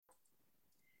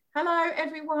Hello,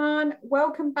 everyone.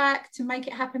 Welcome back to Make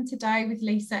It Happen Today with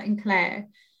Lisa and Claire.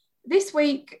 This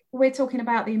week, we're talking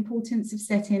about the importance of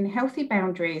setting healthy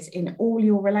boundaries in all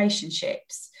your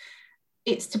relationships.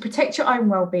 It's to protect your own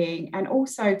well-being and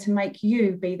also to make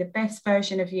you be the best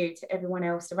version of you to everyone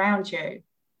else around you.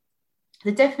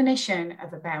 The definition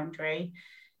of a boundary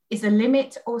is a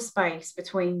limit or space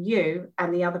between you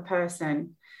and the other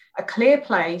person, a clear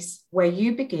place where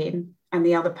you begin and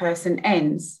the other person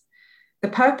ends. The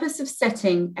purpose of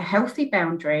setting a healthy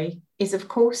boundary is, of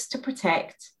course, to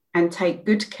protect and take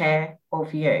good care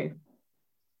of you.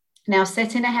 Now,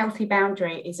 setting a healthy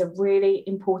boundary is a really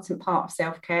important part of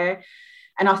self-care.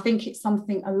 And I think it's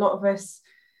something a lot of us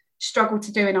struggle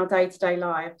to do in our day-to-day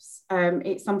lives.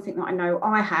 It's something that I know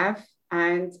I have,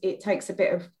 and it takes a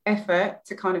bit of effort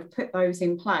to kind of put those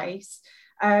in place.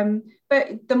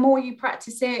 But the more you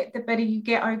practice it, the better you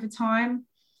get over time.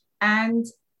 And,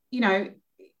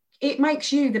 it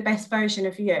makes you the best version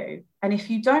of you. And if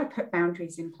you don't put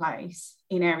boundaries in place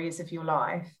in areas of your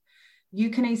life, you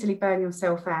can easily burn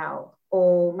yourself out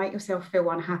or make yourself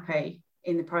feel unhappy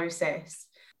in the process.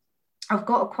 I've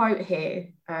got a quote here,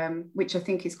 which I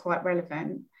think is quite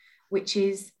relevant, which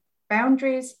is,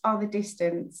 "Boundaries are the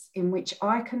distance in which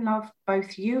I can love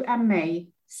both you and me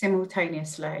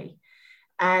simultaneously."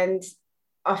 And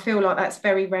I feel like that's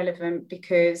very relevant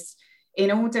because in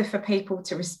order for people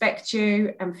to respect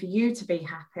you and for you to be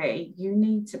happy, you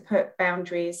need to put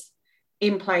boundaries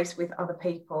in place with other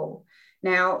people.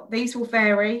 Now, these will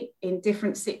vary in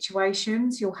different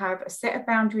situations. You'll have a set of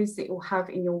boundaries that you'll have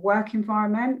in your work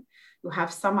environment, you'll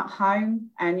have some at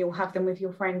home, and you'll have them with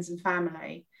your friends and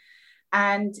family.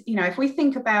 And, if we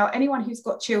think about anyone who's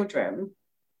got children,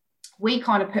 we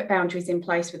kind of put boundaries in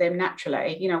place for them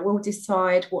naturally. We'll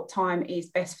decide what time is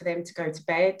best for them to go to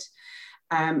bed.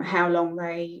 How long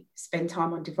they spend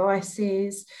time on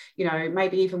devices,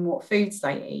 maybe even what foods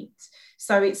they eat.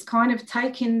 So it's kind of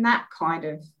taking that kind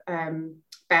of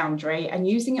boundary and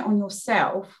using it on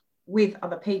yourself with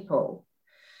other people.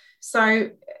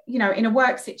 So, in a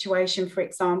work situation, for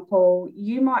example,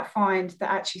 you might find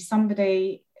that actually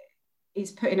somebody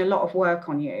is putting a lot of work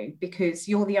on you because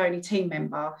you're the only team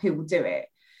member who will do it.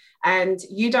 And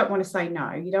you don't want to say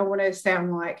no. You don't want to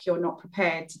sound like you're not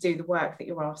prepared to do the work that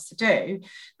you're asked to do.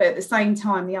 But at the same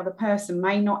time, the other person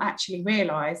may not actually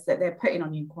realise that they're putting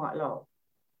on you quite a lot.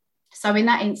 So in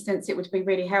that instance, it would be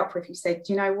really helpful if you said,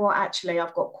 "Do you know what, actually,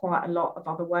 I've got quite a lot of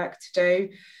other work to do.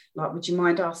 Like, would you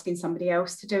mind asking somebody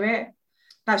else to do it?"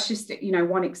 That's just,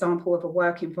 one example of a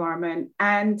work environment.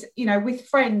 And, with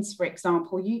friends, for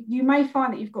example, you may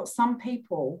find that you've got some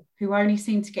people who only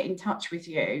seem to get in touch with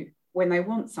you when they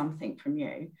want something from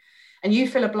you, and you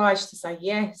feel obliged to say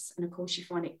yes, and of course you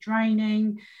find it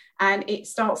draining, and it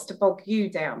starts to bog you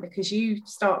down because you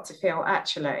start to feel,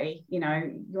 actually, you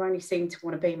only seem to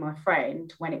want to be my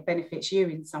friend when it benefits you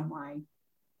in some way.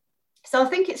 So I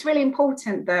think it's really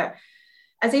important that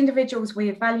as individuals we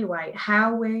evaluate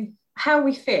how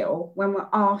we feel when we're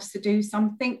asked to do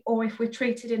something, or if we're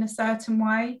treated in a certain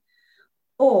way,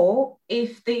 or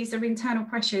if these are internal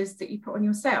pressures that you put on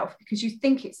yourself because you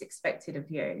think it's expected of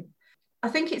you. I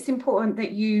think it's important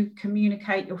that you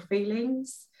communicate your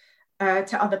feelings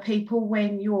to other people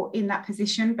when you're in that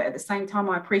position. But at the same time,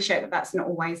 I appreciate that that's not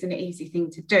always an easy thing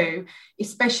to do,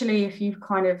 especially if you've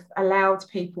kind of allowed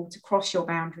people to cross your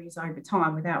boundaries over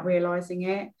time without realising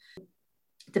it.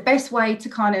 The best way to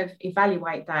kind of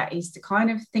evaluate that is to kind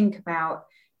of think about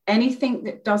anything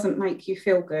that doesn't make you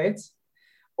feel good,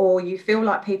 or you feel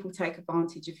like people take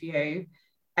advantage of you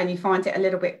and you find it a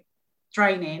little bit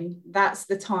draining. That's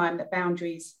the time that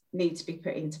boundaries need to be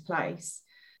put into place.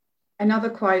 Another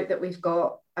quote that we've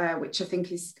got, which I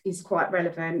think is quite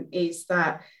relevant, is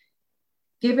that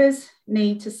givers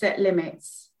need to set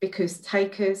limits because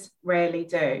takers rarely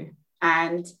do.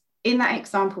 And in that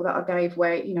example that I gave,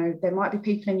 where, there might be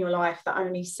people in your life that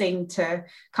only seem to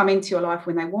come into your life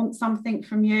when they want something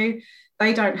from you,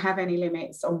 they don't have any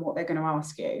limits on what they're going to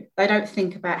ask you. They don't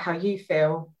think about how you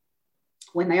feel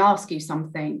when they ask you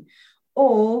something,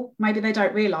 or maybe they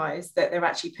don't realise that they're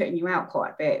actually putting you out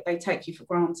quite a bit. They take you for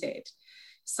granted.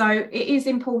 So it is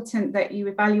important that you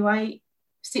evaluate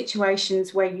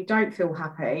situations where you don't feel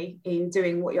happy in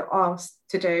doing what you're asked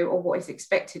to do or what is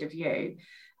expected of you.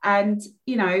 And,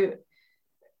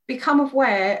 become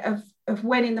aware of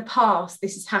when in the past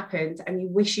this has happened and you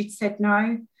wish you'd said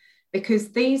no,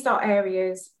 because these are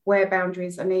areas where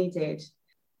boundaries are needed.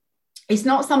 It's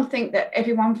not something that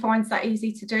everyone finds that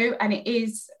easy to do, and it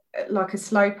is like a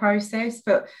slow process.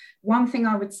 But one thing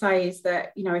I would say is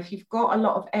that, if you've got a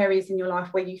lot of areas in your life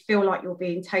where you feel like you're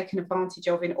being taken advantage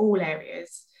of in all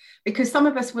areas, because some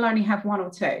of us will only have one or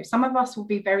two. Some of us will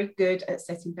be very good at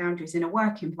setting boundaries in a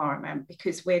work environment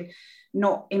because we're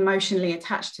not emotionally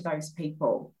attached to those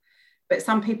people. But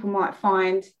some people might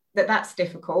find that that's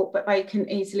difficult, but they can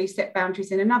easily set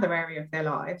boundaries in another area of their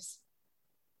lives.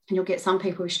 And you'll get some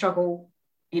people who struggle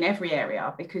in every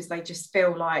area because they just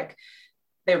feel like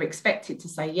they're expected to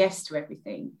say yes to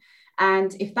everything.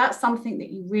 And if that's something that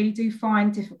you really do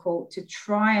find difficult to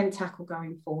try and tackle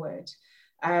going forward,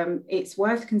 it's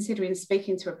worth considering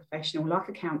speaking to a professional like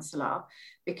a counsellor,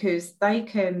 because they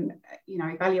can,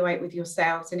 evaluate with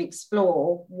yourselves and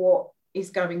explore what is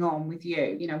going on with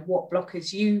you, what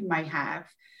blockers you may have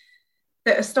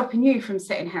that are stopping you from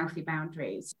setting healthy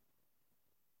boundaries.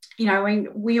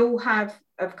 We all have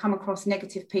come across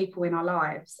negative people in our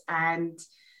lives, and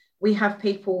we have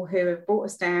people who have brought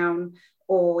us down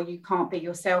or you can't be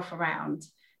yourself around.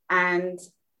 And,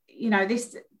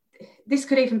 this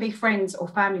could even be friends or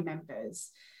family members.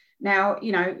 Now,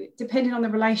 depending on the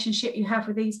relationship you have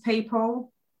with these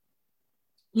people,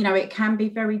 it can be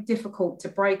very difficult to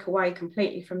break away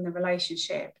completely from the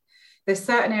relationship. There's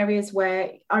certain areas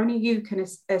where only you can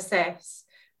assess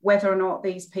whether or not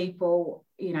these people,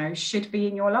 should be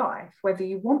in your life, whether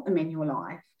you want them in your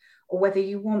life, or whether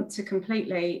you want to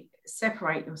completely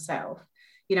separate yourself,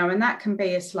 and that can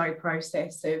be a slow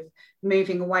process of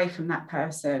moving away from that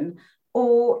person,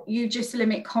 or you just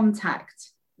limit contact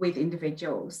with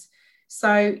individuals.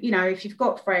 So, if you've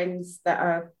got friends that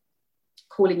are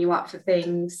calling you up for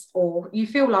things, or you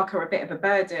feel like are a bit of a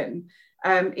burden,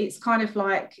 it's kind of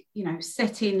like,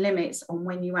 setting limits on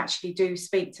when you actually do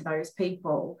speak to those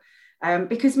people,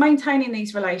 because maintaining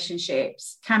these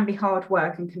relationships can be hard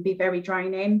work and can be very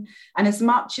draining. And as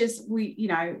much as we,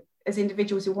 as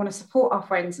individuals who want to support our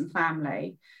friends and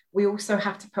family, we also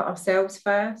have to put ourselves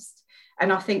first.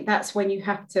 And I think that's when you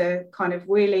have to kind of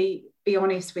really be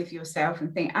honest with yourself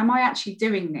and think, am I actually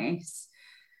doing this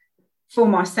for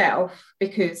myself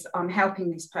because I'm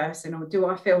helping this person, or do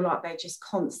I feel like they're just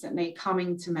constantly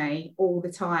coming to me all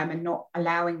the time and not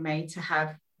allowing me to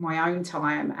have my own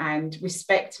time and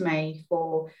respect me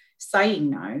for saying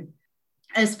no?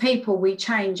 As people, we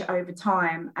change over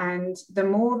time, and the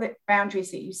more that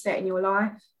boundaries that you set in your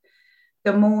life,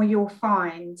 the more you'll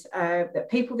find that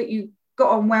people that you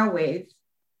got on well with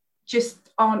just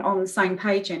aren't on the same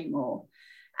page anymore.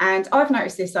 And I've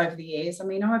noticed this over the years. I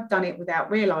mean, I've done it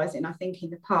without realising, I think, in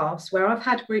the past, where I've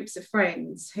had groups of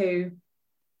friends who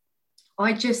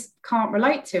I just can't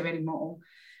relate to anymore.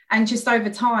 And just over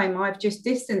time, I've just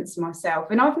distanced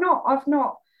myself. And I've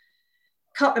not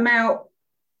cut them out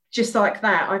just like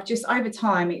that. I've just, over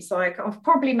time, it's like I've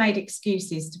probably made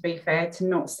excuses, to be fair, to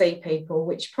not see people,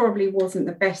 which probably wasn't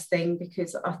the best thing,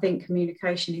 because I think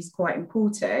communication is quite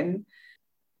important.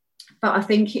 But I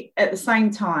think at the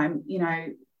same time,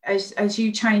 as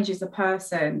you change as a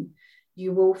person,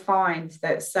 you will find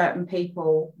that certain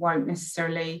people won't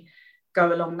necessarily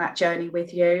go along that journey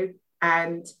with you.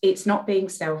 And it's not being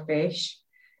selfish.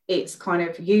 It's kind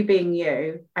of you being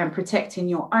you and protecting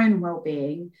your own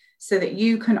well-being so that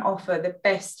you can offer the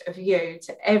best of you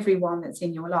to everyone that's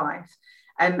in your life.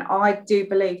 And I do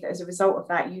believe that as a result of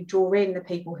that, you draw in the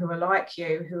people who are like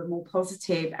you, who are more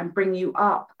positive and bring you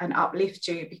up and uplift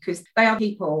you, because they are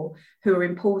people who are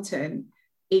important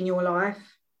in your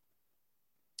life.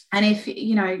 And if,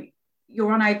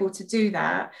 you're unable to do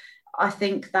that, I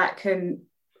think that can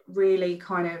really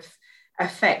kind of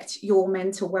affect your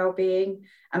mental well-being.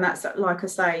 And that's, like I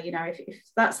say, if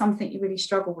that's something you really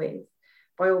struggle with,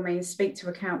 by all means, speak to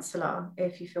a counsellor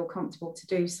if you feel comfortable to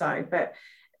do so. But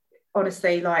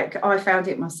honestly, like I found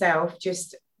it myself,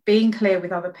 just being clear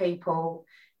with other people.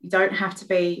 You don't have to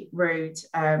be rude.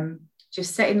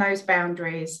 Just setting those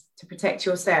boundaries to protect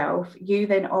yourself, you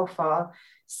then offer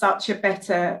such a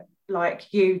better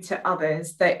you to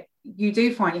others, that you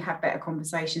do find you have better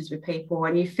conversations with people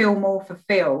and you feel more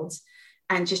fulfilled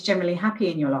and just generally happy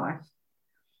in your life.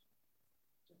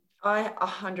 I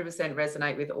 100%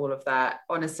 resonate with all of that.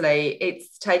 Honestly,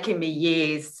 it's taken me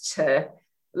years to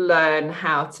learn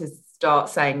how to start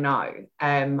saying no.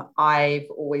 I've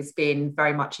always been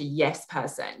very much a yes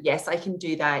person. Yes, I can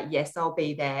do that. Yes, I'll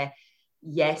be there.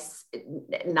 Yes,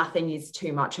 nothing is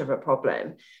too much of a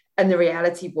problem. And the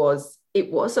reality was,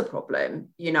 it was a problem.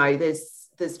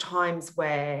 There's times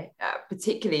where,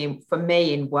 particularly for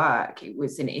me in work, it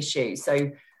was an issue.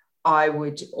 So I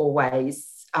would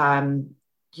always, I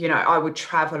would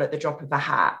travel at the drop of a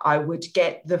hat. I would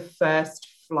get the first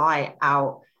flight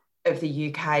out of the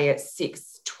UK at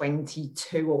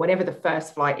 6:22 or whenever the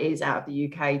first flight is out of the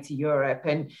UK to Europe.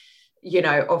 And,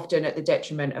 often at the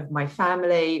detriment of my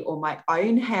family or my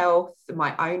own health,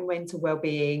 my own mental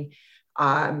well-being.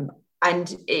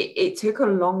 And it took a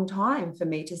long time for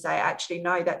me to say, actually,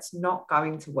 no, that's not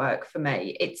going to work for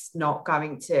me. It's not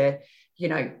going to,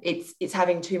 it's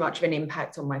having too much of an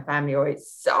impact on my family, or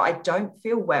I don't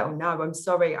feel well. No, I'm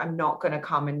sorry, I'm not going to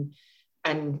come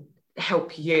and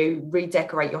help you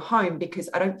redecorate your home because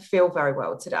I don't feel very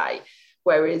well today.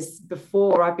 Whereas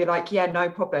before I'd be like, yeah, no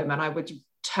problem. And I would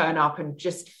turn up and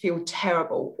just feel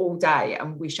terrible all day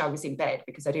and wish I was in bed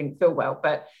because I didn't feel well.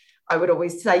 But I would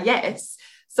always say yes.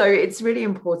 So it's really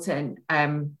important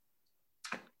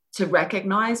to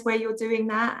recognize where you're doing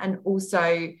that, and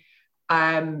also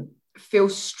feel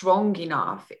strong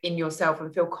enough in yourself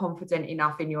and feel confident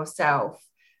enough in yourself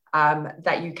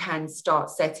that you can start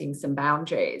setting some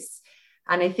boundaries.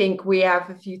 And I think we have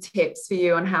a few tips for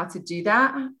you on how to do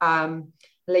that.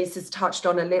 Lisa's touched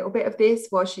on a little bit of this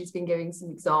while she's been giving some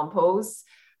examples.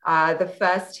 The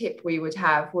first tip we would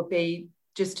have would be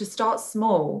just to start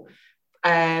small.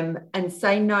 And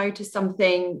say no to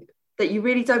something that you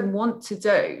really don't want to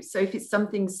do. So if it's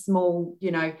something small, you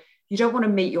don't want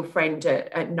to meet your friend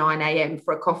at 9 a.m.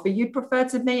 for a coffee. You'd prefer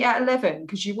to meet at 11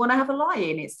 because you want to have a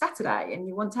lie-in. It's Saturday and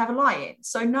you want to have a lie-in.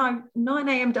 So no, 9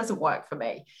 a.m. doesn't work for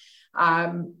me.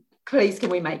 Please, can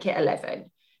we make it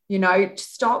 11?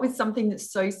 Start with something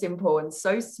that's so simple and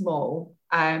so small,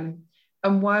 and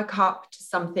work up to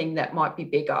something that might be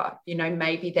bigger.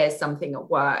 Maybe there's something at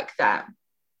work that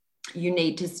you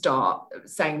need to start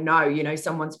saying no.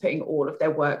 Someone's putting all of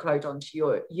their workload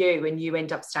onto you and you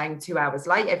end up staying 2 hours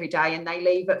late every day and they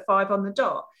leave at 5 on the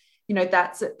dot.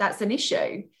 That's an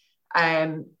issue.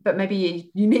 But maybe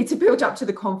you need to build up to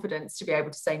the confidence to be able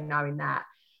to say no in that.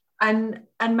 And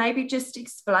maybe just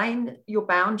explain your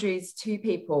boundaries to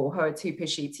people who are too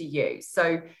pushy to you.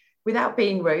 So without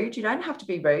being rude, you don't have to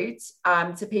be rude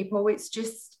to people. It's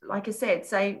just, like I said,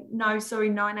 say, no, sorry,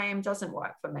 9 a.m. doesn't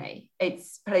work for me.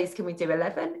 It's, please, can we do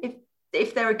 11?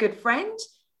 If they're a good friend,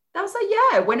 they'll say,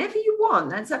 yeah, whenever you want.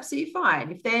 That's absolutely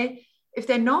fine. If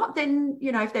they're not, then,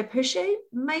 if they're pushy,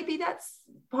 maybe that's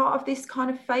part of this kind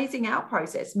of phasing out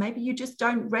process. Maybe you just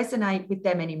don't resonate with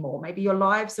them anymore. Maybe your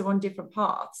lives are on different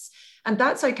paths, and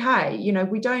that's okay.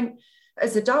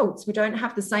 As adults, we don't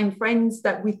have the same friends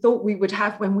that we thought we would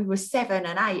have when we were 7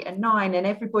 and 8 and 9, and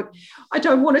everybody, I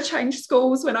don't want to change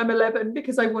schools when I'm 11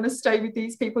 because I want to stay with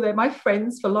these people. They're my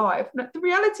friends for life. No, the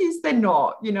reality is they're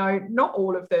not, not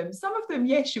all of them. Some of them,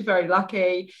 yes, you're very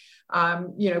lucky.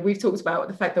 We've talked about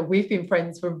the fact that we've been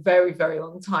friends for a very, very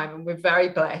long time, and we're very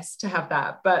blessed to have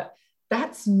that. But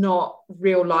that's not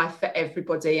real life for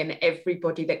everybody, and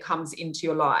everybody that comes into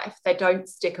your life, they don't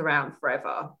stick around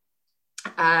forever.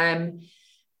 And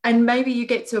maybe you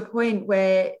get to a point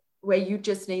where you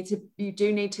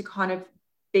do need to kind of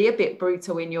be a bit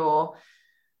brutal in your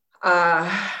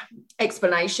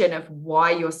explanation of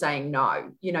why you're saying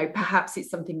no. Perhaps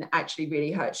it's something that actually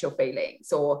really hurts your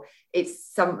feelings, or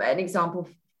an example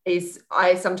is,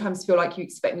 I sometimes feel like you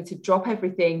expect me to drop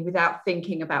everything without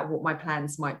thinking about what my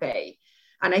plans might be.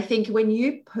 And I think when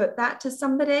you put that to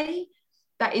somebody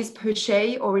that is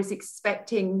pushy or is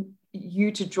expecting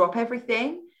you to drop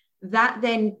everything, that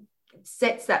then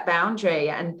sets that boundary,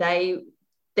 and they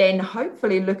then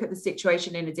hopefully look at the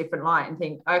situation in a different light and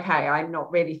think, okay, I'm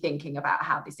not really thinking about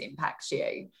how this impacts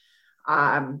you.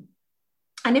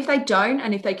 And if they don't,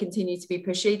 and if they continue to be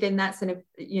pushy, then that's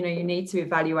you need to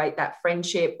evaluate that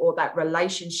friendship or that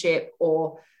relationship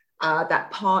or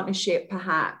that partnership,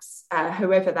 perhaps,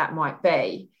 whoever that might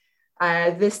be.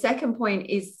 The second point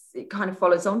it kind of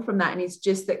follows on from that, and it's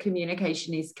just that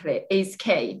communication is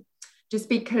key. Just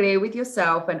be clear with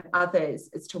yourself and others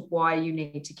as to why you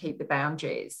need to keep the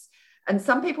boundaries. And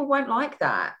some people won't like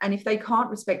that. And if they can't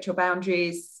respect your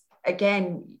boundaries,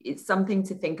 again, it's something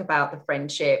to think about: the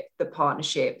friendship, the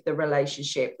partnership, the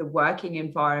relationship, the working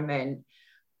environment.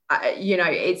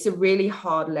 It's a really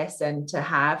hard lesson to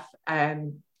have,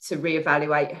 to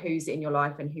reevaluate who's in your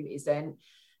life and who isn't.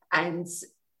 And,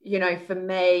 for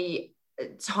me,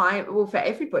 for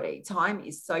everybody, time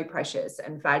is so precious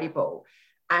and valuable.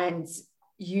 And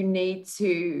you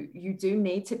do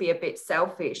need to be a bit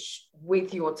selfish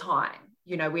with your time.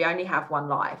 We only have one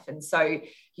life. And so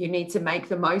you need to make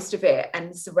the most of it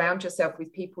and surround yourself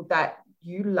with people that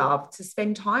you love to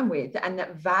spend time with and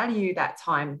that value that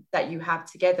time that you have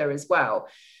together as well.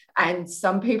 And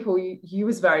some people, you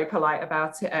was very polite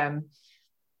about the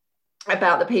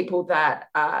people that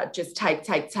just take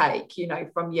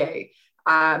from you.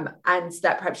 And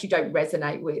that perhaps you don't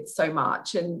resonate with so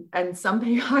much. And some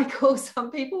people, I call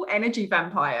some people energy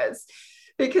vampires,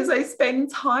 because I spend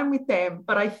time with them,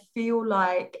 but I feel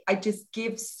like I just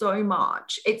give so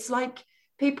much. It's like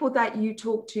people that you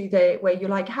talk to there where you're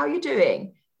like, how are you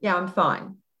doing? Yeah, I'm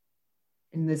fine.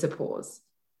 And there's a pause.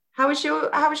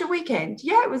 how was your weekend?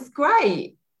 Yeah, it was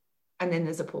great. And then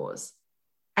there's a pause.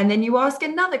 And then you ask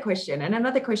another question and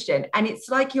another question. And it's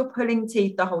like you're pulling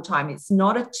teeth the whole time. It's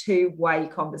not a two-way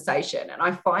conversation. And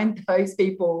I find those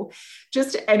people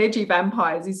just energy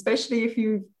vampires, especially if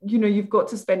you've got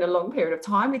to spend a long period of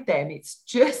time with them. It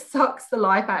just sucks the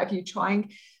life out of you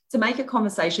trying to make a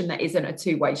conversation that isn't a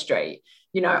two-way street.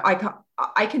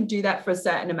 I can do that for a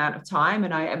certain amount of time,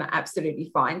 and I am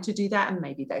absolutely fine to do that. And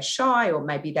maybe they're shy, or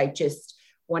maybe they just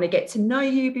want to get to know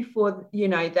you before,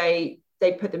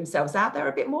 they put themselves out there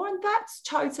a bit more, and that's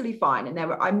totally fine. And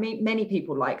I meet many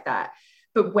people like that.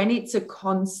 But when it's a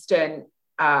constant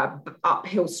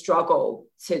uphill struggle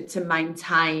to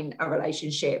maintain a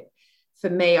relationship, for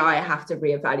me, I have to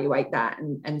reevaluate that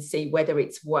and see whether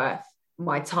it's worth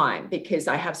my time, because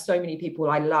I have so many people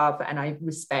I love and I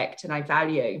respect and I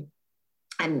value.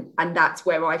 And that's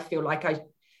where I feel like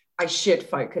I should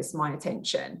focus my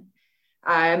attention.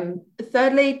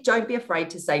 Thirdly, don't be afraid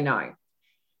to say no.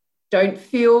 Don't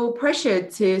feel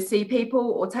pressured to see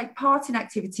people or take part in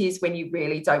activities when you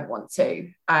really don't want to.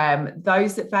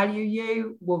 Those that value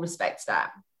you will respect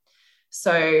that.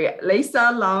 So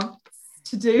Lisa loves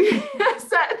to do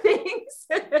certain things.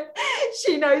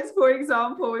 She knows, for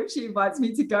example, if she invites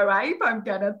me to go ape, I'm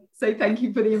going to say thank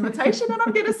you for the invitation, and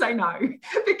I'm going to say no,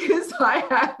 because I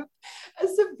have a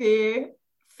severe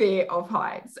fear of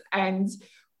heights. And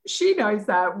she knows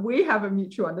that. We have a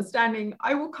mutual understanding.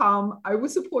 I will come, I will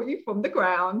support you from the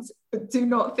ground, but do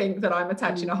not think that I'm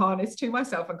attaching a harness to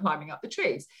myself and climbing up the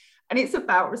trees. And it's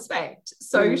about respect.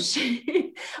 So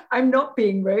I'm not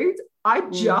being rude. I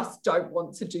just don't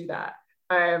want to do that.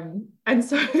 And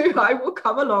so I will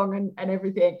come along and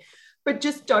everything, but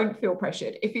just don't feel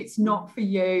pressured. If it's not for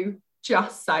you,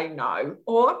 just say no,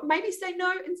 or maybe say no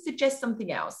and suggest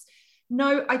something else.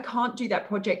 No, I can't do that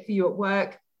project for you at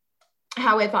work.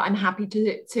 However, I'm happy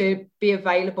to be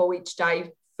available each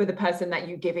day for the person that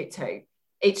you give it to.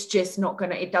 It's just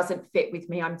it doesn't fit with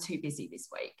me. I'm too busy this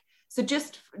week. So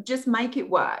just make it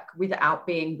work without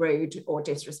being rude or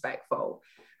disrespectful.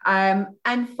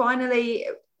 And finally,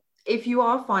 if you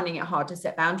are finding it hard to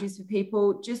set boundaries for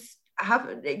people, just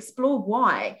explore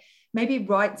why. Maybe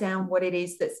write down what it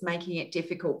is that's making it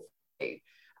difficult for you.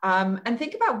 And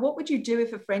think about, what would you do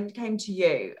if a friend came to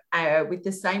you with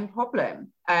the same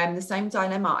problem, the same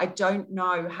dilemma? I don't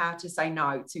know how to say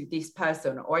no to this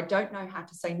person, or I don't know how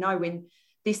to say no when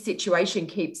this situation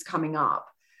keeps coming up.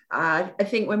 I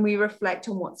think when we reflect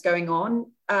on what's going on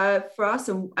for us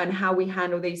and how we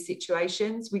handle these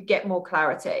situations, we get more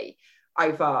clarity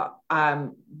over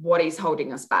what is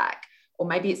holding us back. Or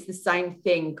maybe it's the same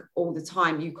thing all the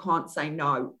time. You can't say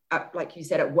no, like you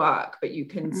said, at work, but you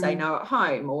can say no at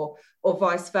home, or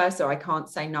vice versa. I can't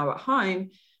say no at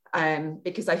home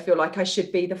because I feel like I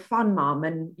should be the fun mum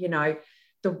and,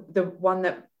 the one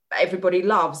that everybody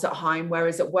loves at home,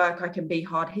 whereas at work I can be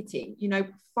hard hitting.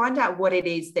 Find out what it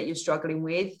is that you're struggling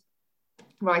with,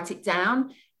 write it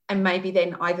down, and maybe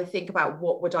then either think about,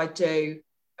 what would I do?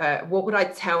 What would I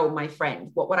tell my friend?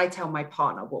 What would I tell my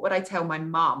partner? What would I tell my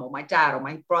mum or my dad or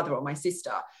my brother or my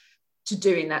sister to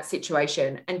do in that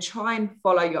situation? And try and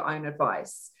follow your own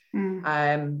advice.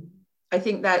 I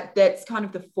think that's kind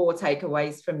of the 4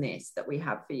 takeaways from this that we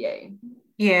have for you.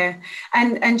 Yeah.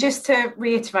 And just to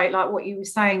reiterate, like what you were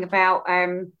saying about,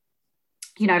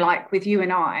 like with you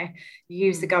and I, you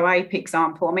use the Go Ape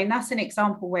example. I mean, that's an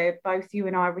example where both you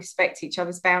and I respect each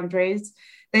other's boundaries.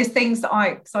 There's things that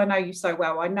because I know you so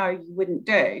well, I know you wouldn't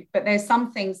do, but there's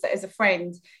some things that as a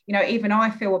friend, even I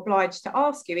feel obliged to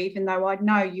ask you, even though I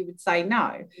know you would say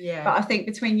no. Yeah. But I think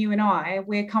between you and I,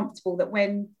 we're comfortable that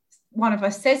when one of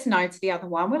us says no to the other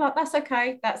one, we're like, that's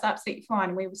okay, that's absolutely fine.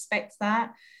 And we respect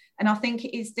that. And I think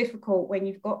it is difficult when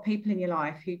you've got people in your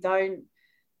life who don't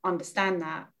understand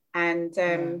that. And I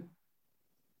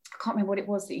can't remember what it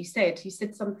was that you said. You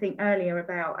said something earlier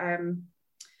about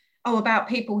about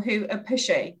people who are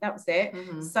pushy. That was it.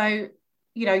 So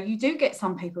you do get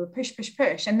some people who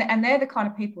push and they're the kind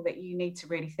of people that you need to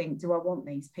really think, do I want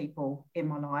these people in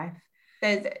my life?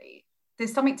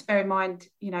 There's something to bear in mind,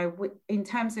 in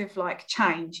terms of like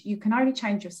change. You can only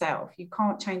change yourself. You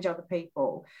can't change other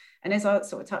people. And as I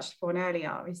sort of touched upon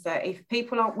earlier, is that if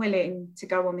people aren't willing to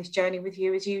go on this journey with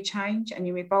you as you change and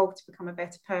you evolve to become a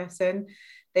better person,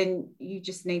 then you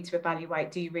just need to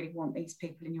evaluate, do you really want these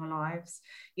people in your lives?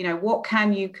 What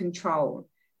can you control?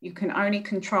 You can only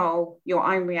control your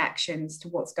own reactions to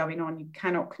what's going on. You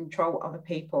cannot control other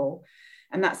people.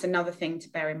 And that's another thing to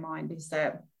bear in mind, is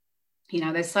that,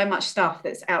 there's so much stuff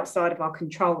that's outside of our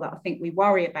control that I think we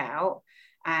worry about.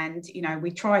 And,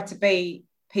 we try to be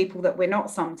people that we're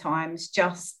not sometimes,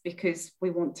 just because we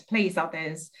want to please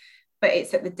others. but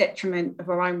it's at the detriment of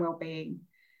our own well-being.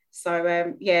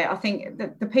 So yeah, I think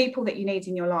the people that you need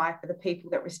in your life are the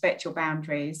people that respect your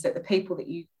boundaries, that the people that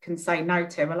you can say no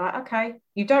to are like, okay,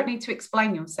 you don't need to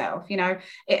explain yourself. You know,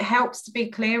 it helps to be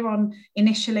clear on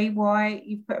initially why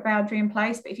you've put a boundary in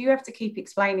place. But if you have to keep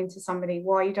explaining to somebody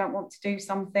why you don't want to do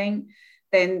something,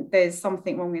 then there's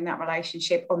something wrong in that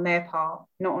relationship on their part,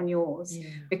 not on yours,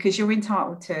 because you're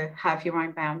entitled to have your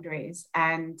own boundaries,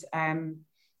 and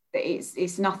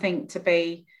it's nothing to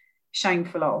be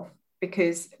shameful of.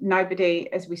 Because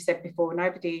nobody, as we said before,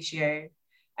 nobody is you,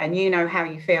 and you know how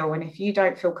you feel. And if you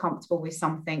don't feel comfortable with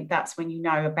something, that's when you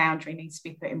know a boundary needs to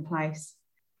be put in place.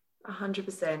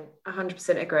 100%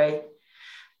 agree.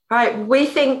 Right, we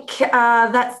think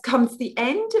that's come to the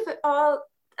end of our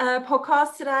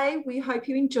podcast today. We hope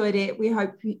you enjoyed it. We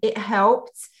hope it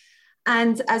helped.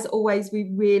 And as always,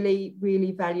 we really,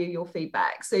 really value your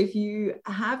feedback. So if you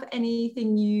have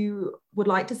anything you would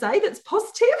like to say that's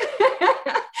positive,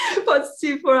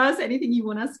 positive for us, anything you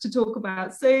want us to talk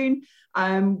about soon,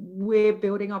 we're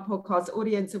building our podcast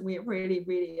audience, and we really,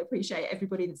 really appreciate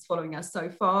everybody that's following us so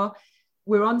far.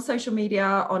 We're on social media,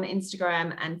 on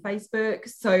Instagram and Facebook.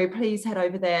 So please head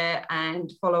over there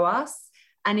and follow us.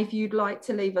 And if you'd like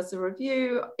to leave us a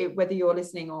review, whether you're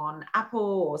listening on Apple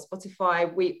or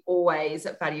Spotify, we always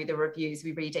value the reviews.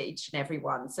 We read each and every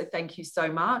one. So thank you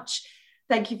so much.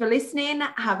 Thank you for listening.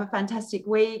 Have a fantastic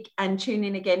week, and tune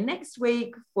in again next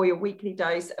week for your weekly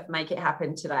dose of Make It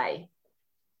Happen Today.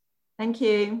 Thank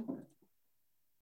you.